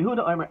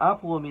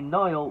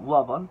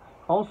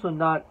 Also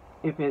not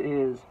if it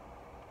is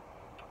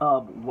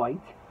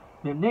white,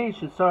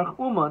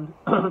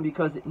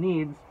 because it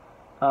needs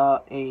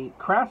a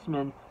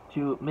craftsman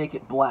to make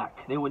it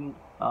black. They wouldn't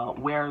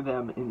wear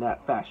them in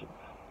that fashion.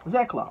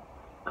 Zekla.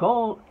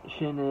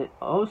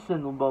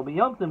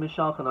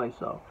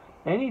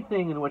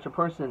 Anything in which a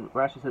person,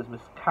 Rashi says,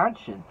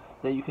 miskadshin,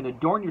 that you can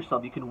adorn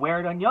yourself, you can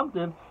wear it on Yom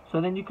Tov, so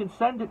then you can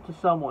send it to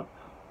someone.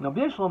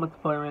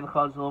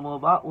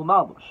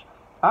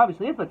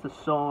 Obviously, if it's a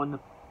sewn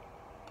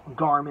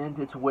garment,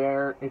 it's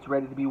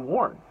ready to be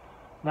worn.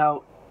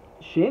 Now,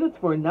 even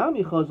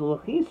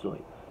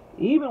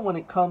when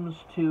it comes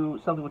to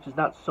something which is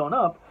not sewn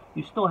up,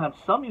 you still have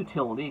some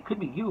utility. It could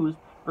be used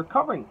for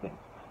covering things.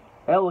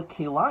 What's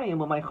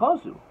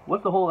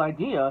the whole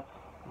idea?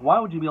 Why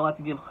would you be allowed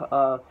to give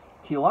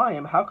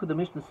kilayim? How could the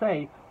Mishnah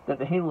say that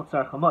the hein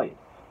l'tzar chamayid?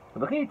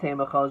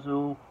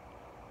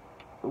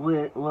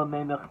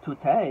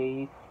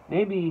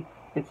 Maybe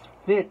it's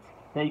fit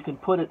that you can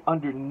put it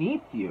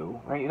underneath you,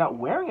 right? You're not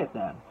wearing it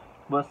then.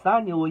 It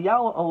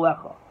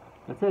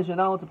says you're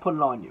not allowed to put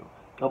it on you.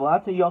 But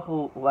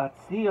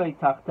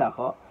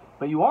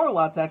you are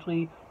allowed to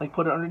actually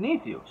put it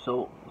underneath you.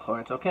 So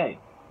it's okay,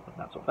 but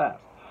not so fast.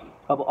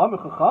 You're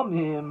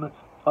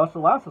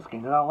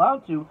not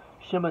allowed to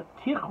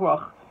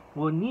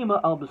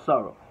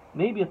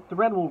maybe a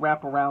thread will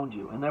wrap around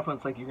you, and therefore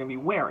it's like you're going to be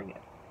wearing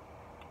it.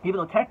 Even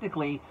though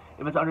technically,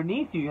 if it's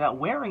underneath you, you're not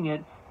wearing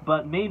it,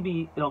 but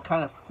maybe it'll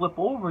kind of flip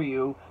over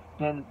you,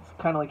 then it's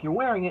kind of like you're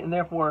wearing it, and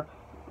therefore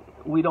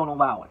we don't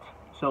allow it.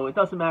 So it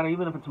doesn't matter,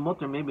 even if it's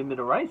mutter, maybe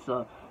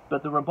midaraisa,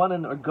 but the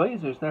rabbanan are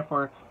geysers,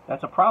 therefore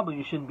that's a problem.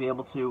 You shouldn't be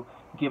able to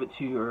give it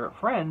to your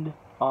friend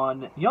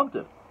on Yom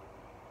Tov.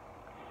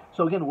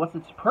 So again, what's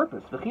its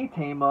purpose?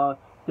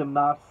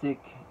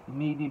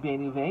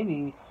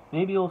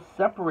 Maybe you'll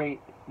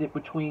separate it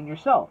between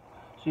yourself.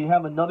 So you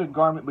have another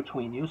garment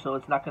between you, so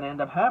it's not going to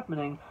end up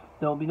happening.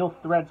 There will be no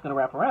threads going to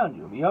wrap around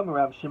you.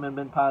 Rav Shimon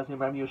ben Pazi,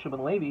 Rav Yoshua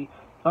ben Levi,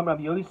 Rav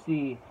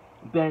Yosi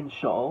ben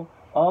Shaul,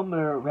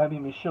 Omer Rabbi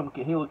Mishum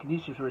Kehil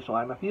Kedishim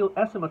Yerushalayim. I feel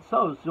esem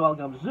atzos zual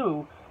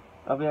gamzu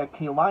aver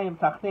kilayim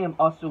tachteim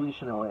asu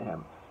lishan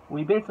alehem.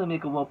 We basically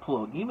make a low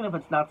plug. Even if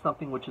it's not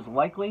something which is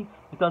likely,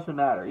 it doesn't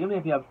matter. Even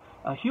if you have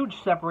a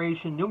huge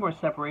separation, numerous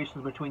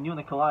separations between you and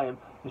the kilayim,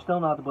 you're still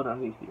not to put it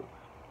underneath you.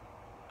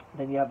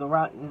 Then you have the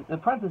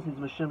parentheses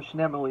Mishum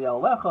Shneim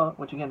Lecha,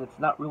 which again it's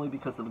not really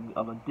because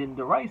of a din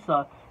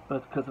deraisa, but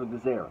it's because of a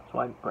gezerah. That's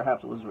why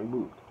perhaps it was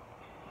removed.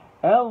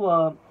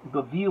 Ela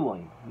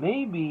Baviloin.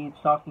 Maybe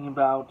it's talking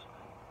about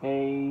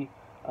a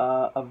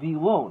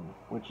vilon,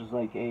 which is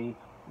like a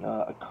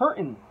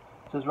curtain.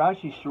 It says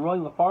Rashi Shiroi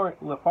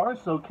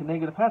Lefarso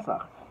Keneged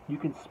Pesach. You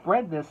can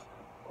spread this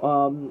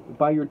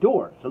by your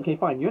door. So, okay,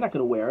 fine. You're not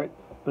going to wear it,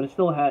 but it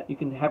still you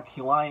can have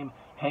kilayim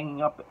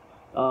hanging up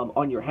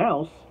on your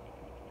house.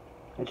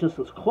 It's just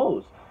as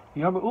clothes.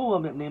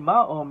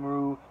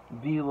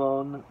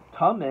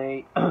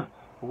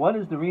 What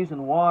is the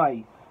reason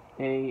why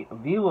a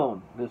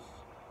vilon, this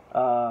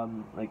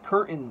like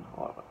curtain,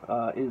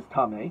 is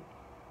tameh.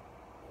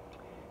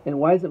 And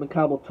why is it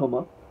mekabel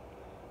tuma?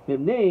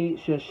 Mimnei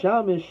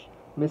sheshamish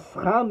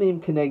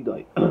mischamim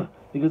kenegdoi.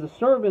 Because a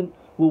servant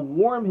will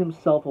warm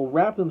himself, will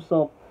wrap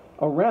himself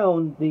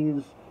around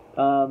these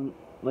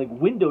like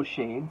window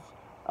shades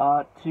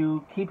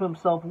to keep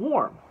himself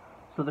warm.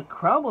 So the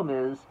problem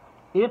is,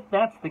 if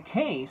that's the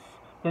case,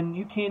 then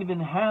you can't even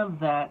have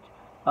that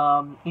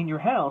in your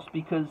house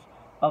because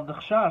of the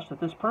chashash that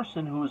this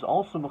person who is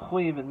also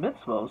mechuyev in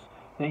mitzvos,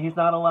 that he's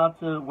not allowed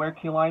to wear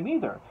kilayim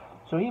either.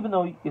 So even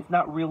though it's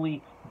not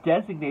really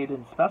designated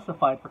and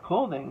specified for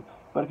clothing,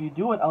 but if you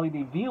do it al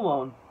yidei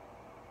vilon,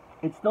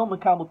 it's still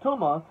mekabel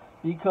tuma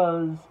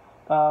because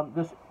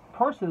this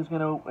person is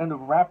going to end up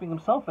wrapping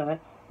himself in it.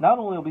 Not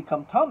only will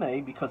become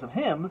tameh because of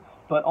him,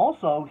 but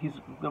also he's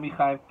going to be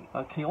chayav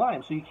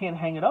kilayim. So you can't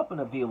hang it up in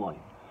a vilon.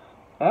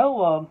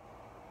 The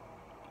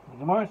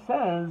Gemara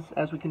says,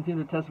 as we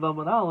continue to test Vav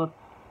and Aleph,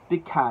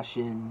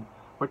 bikashin.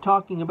 We're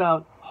talking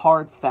about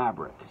hard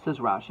fabric. Says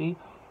Rashi,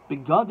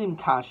 bigadim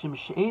kashim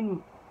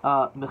she'en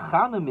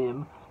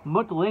mechanamim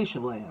mutalei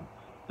shavleim.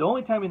 The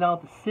only time you're not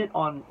allowed to sit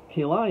on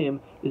kilayim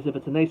is if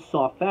it's a nice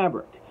soft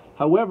fabric.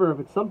 However, if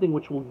it's something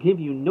which will give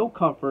you no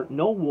comfort,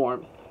 no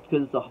warmth,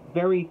 because it's a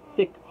very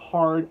thick,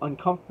 hard,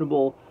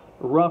 uncomfortable,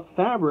 rough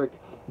fabric,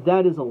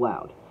 that is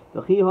allowed.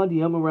 The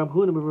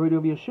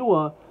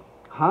Yeshua,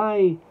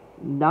 Hi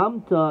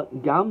Namta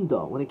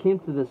Gamda, when it came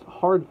to this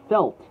hard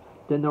felt,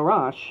 the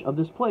Narash of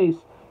this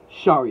place,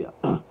 Sharia,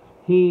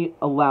 he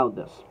allowed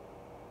this.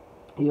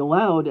 He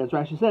allowed, as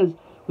Rashi says,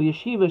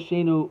 Yeshiva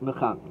Shenu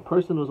Mechan. The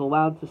person was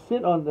allowed to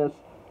sit on this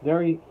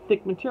very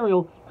thick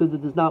material because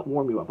it does not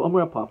warm you up.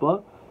 Omra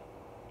Papa,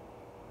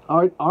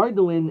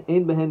 Ardalin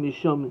Ein Behem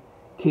Mishum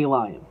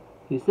Kelayim.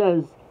 He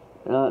says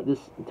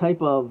this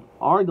type of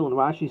Ardalin,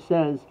 Rashi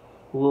says,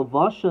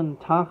 Levashan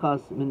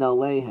Tachas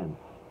Minalehen.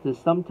 There's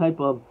some type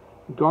of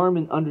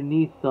garment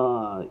underneath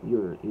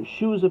your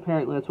shoes,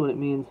 apparently, that's what it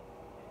means.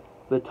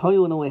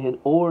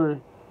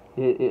 Or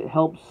it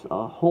helps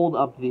hold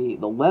up the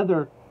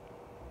leather.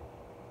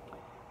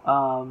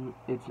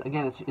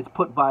 It's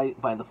put by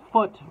the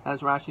foot,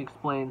 as Rashi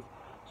explains.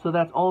 So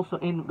that's also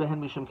in Behen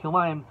Mishum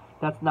Kilayim.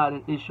 That's not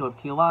an issue of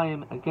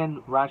Kilayim.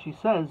 Again, Rashi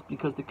says,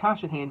 because the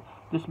Kashahin,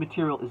 this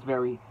material is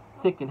very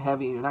thick and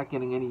heavy, and you're not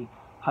getting any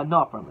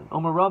hana from it.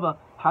 Omer Rava,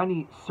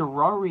 Hani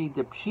Sarari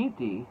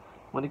Depshiti,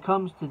 when it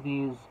comes to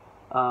these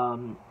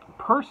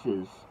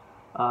purses,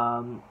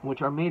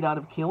 which are made out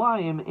of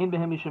kilayim, in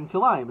Behem Mishum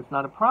Kilayim, it's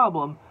not a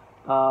problem.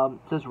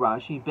 Says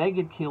Rashi,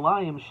 Beged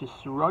Kilayim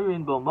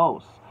Shisurorin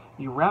Bomos.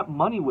 You wrap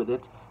money with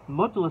it,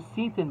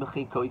 Mutulasitin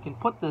Bechiko. You can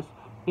put this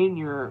in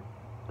your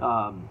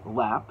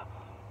lap.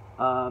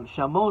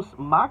 Shamos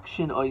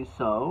Makshin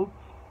Oiso,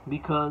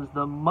 because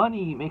the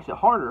money makes it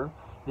harder.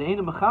 The Ein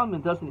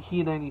Mechalmin doesn't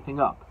heat anything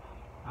up.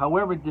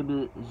 However,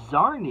 the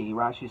Zarni,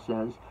 Rashi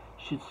says,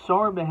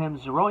 Shitsar Behem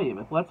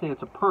Zeroyim. If let's say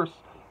it's a purse,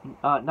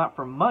 not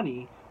for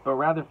money, but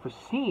rather for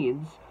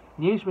seeds,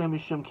 Yesh Behem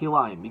Mishum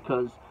Kilayim,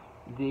 because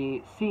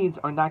the seeds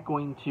are not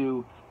going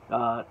to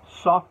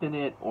soften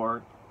it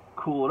or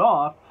cool it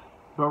off,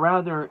 but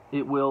rather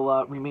it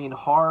will remain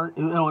hard,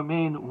 it will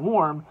remain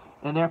warm,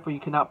 and therefore you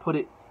cannot put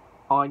it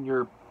on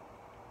your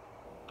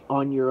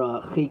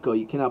chiko,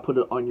 you cannot put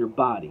it on your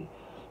body.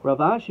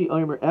 Ravashi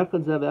Omer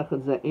Echad Zev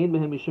Ein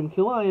Behem Mishum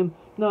Kilayim.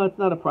 No, it's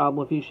not a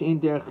problem. If you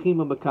shein derech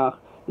chima bakach,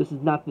 this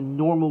is not the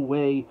normal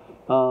way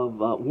of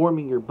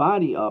warming your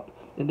body up,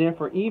 and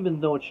therefore,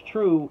 even though it's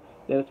true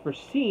that it's for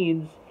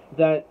seeds,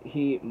 that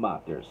he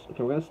matters.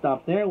 Okay, we're going to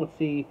stop there. Let's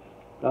see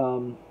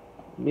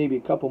maybe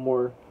a couple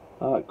more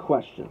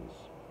questions.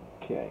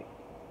 Okay.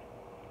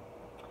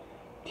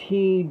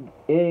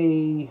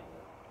 TA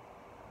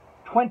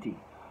 20.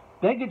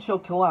 Beged shel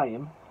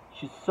kilayim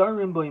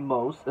shisarim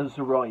boimos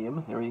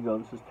zeroyim. There you go.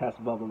 This is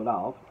Test Vav and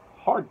Aleph.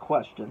 Hard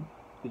question,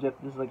 because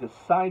this is like a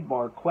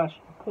sidebar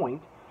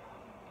point.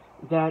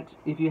 That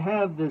if you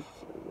have this,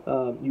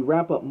 you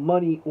wrap up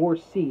money or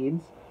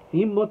seeds. So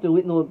if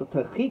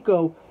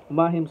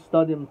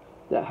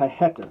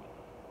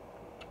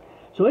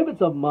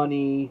it's of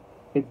money,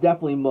 it's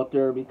definitely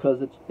mutter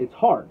because it's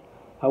hard.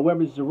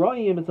 However,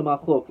 zeroyim, it's a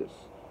machlokus,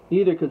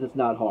 either because it's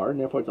not hard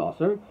and therefore it's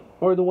aser,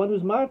 or the one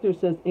who's matter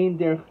says ein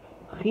derech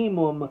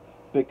chimum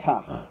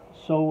bekach.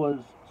 So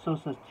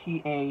says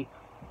TA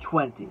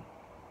 20.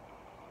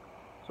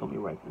 So let me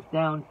write this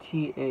down.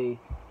 TA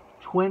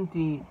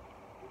 20.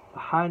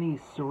 Hani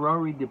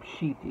Sorori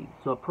Dipshiti.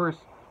 So a purse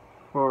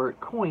for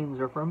coins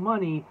or for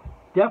money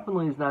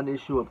definitely is not an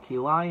issue of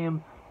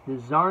kilayim. The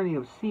zarni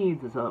of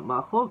seeds is a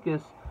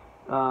machlokus,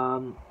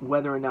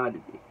 whether or not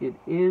it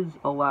is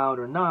allowed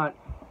or not,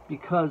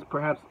 because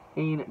perhaps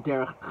ein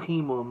derech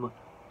chimum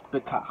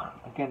bekach.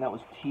 Again, that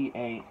was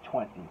TA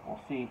 20. We'll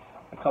see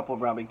a couple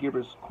of Rabbi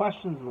Gibber's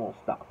questions and we'll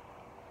stop.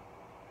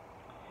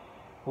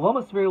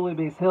 Lomas Virli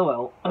Beis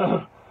Hillel,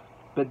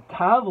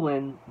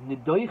 Betavlin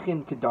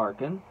Nidoichin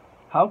Kedarkin.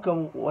 How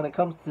come when it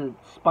comes to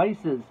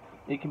spices,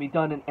 it can be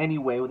done in any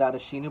way without a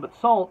shinu, but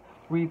salt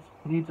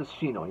needs a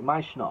shino, a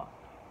maishna.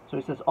 So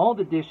he says all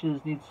the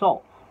dishes need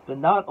salt, but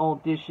not all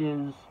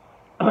dishes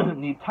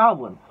need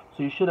tavlin,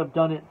 so you should have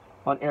done it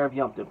on Erev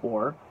Yom Tov.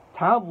 Or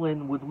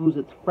tavlin would lose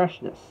its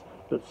freshness,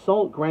 but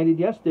salt grinded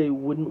yesterday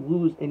wouldn't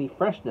lose any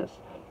freshness,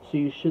 so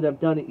you should have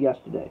done it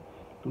yesterday.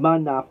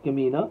 Man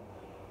nafkamina,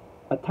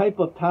 a type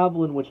of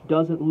tavlin which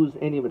doesn't lose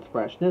any of its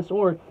freshness,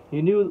 or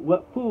you knew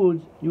what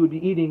foods you would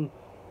be eating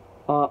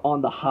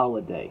on the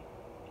holiday.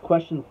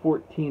 Question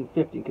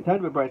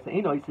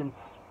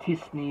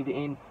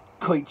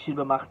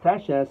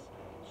 14-15.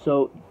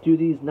 So do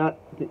these not,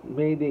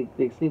 maybe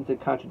they seem to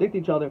contradict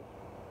each other.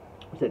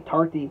 I said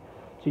tarti.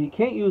 So you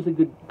can't use a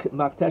good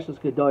makteshes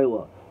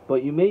gedoyla,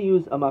 but you may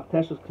use a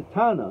makteshes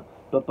katana,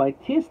 but by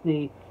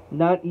tisni,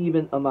 not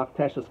even a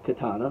makteshes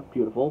katana.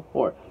 Beautiful.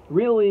 Or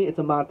really, it's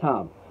a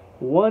matam.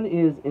 One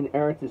is in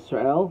Eretz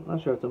Israel.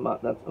 Not sure it's a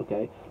that's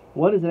okay.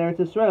 One is in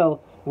Eretz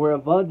Israel where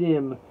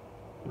avadim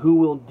who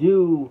will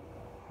do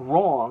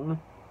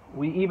wrong,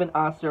 we even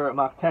aser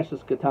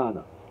makteshes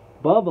katana.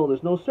 Bavel,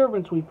 there's no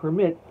servants, we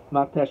permit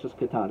makteshes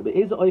katana. But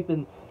is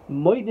oifen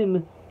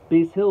moidim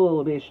beis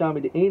hillel beis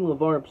shami de ein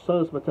levar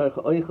psolos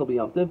matarcha oichel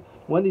b'yamtiv.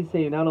 When did he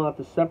say you're not allowed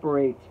to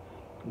separate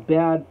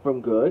bad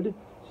from good?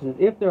 He says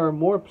if there are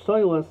more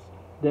psolos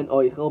than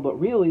oichel, but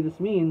really this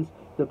means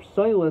the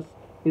psolos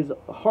is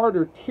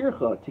harder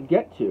tircha to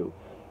get to.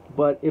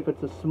 But if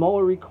it's a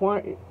smaller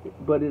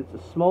but it's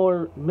a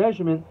smaller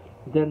measurement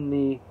than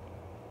the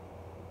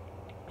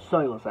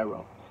psolos I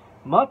wrote.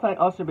 Matai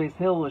aser beis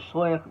hillel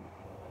l'shloach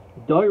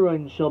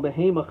doiron shel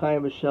behema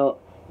chayav shel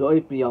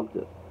doif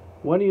b'yamtiv.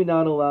 When are you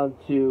not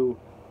allowed to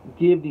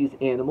give these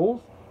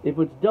animals? If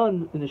it's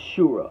done in a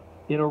shura,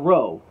 in a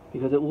row,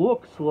 because it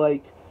looks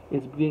like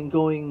it's been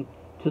going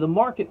to the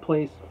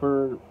marketplace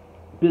for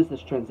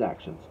business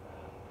transactions.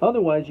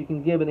 Otherwise, you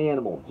can give an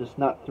animal, just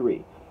not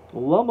three.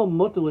 Lama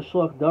mutar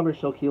l'shloach davar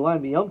shel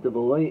kilayim b'yamtiv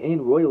v'lo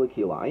ein roy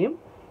l'kilayim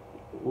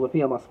l'fi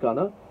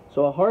hamaskana.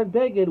 So a hard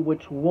beged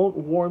which won't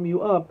warm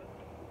you up,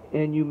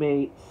 and you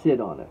may sit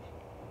on it.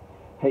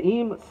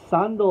 Ha'im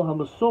sandal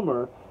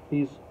hamasumar,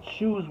 these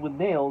shoes with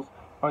nails,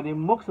 are they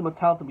muksa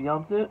matalta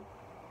b'yamtiv?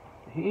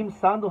 Ha'im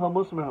sandal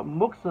hamasumar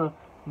muksa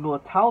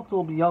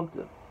milataltal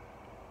b'yamtiv.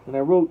 And I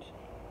wrote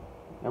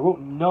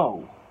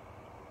no.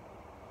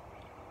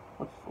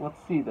 Let's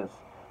see this.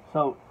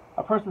 So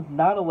a person's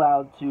not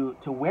allowed to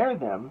wear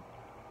them.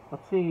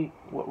 Let's see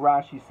what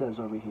Rashi says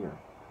over here.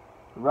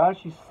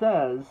 Rashi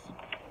says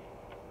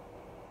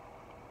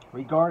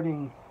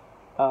regarding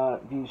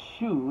these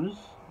shoes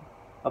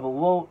of a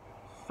low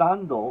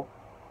sandal,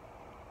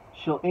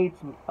 shel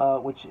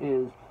eitz, which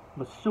is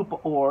masupa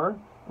or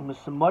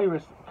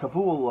masamayris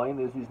kavualoin.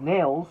 There's these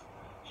nails.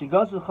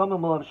 Shigazu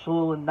chamam alav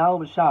shalul and nal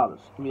b'Shabbos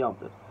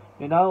miyamtiv.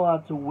 You're not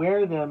allowed to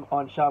wear them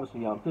on Shabbos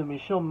miyamtiv.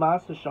 Mishum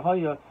masa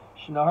shahaya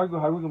shnahargu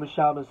harugim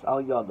b'Shabbos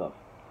al yadav.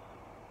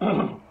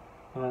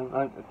 And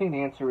I think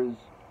the answer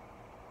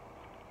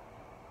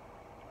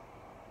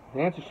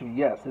should be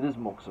yes. It is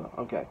muksa.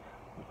 Okay.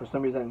 For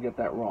some reason I didn't get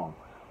that wrong.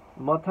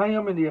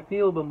 Matayam in the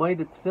afil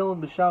b'maydet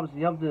tefillin b'Shabbos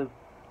yamtiv.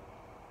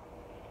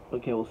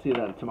 Okay, we'll see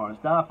that tomorrow's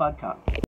daf ad kan.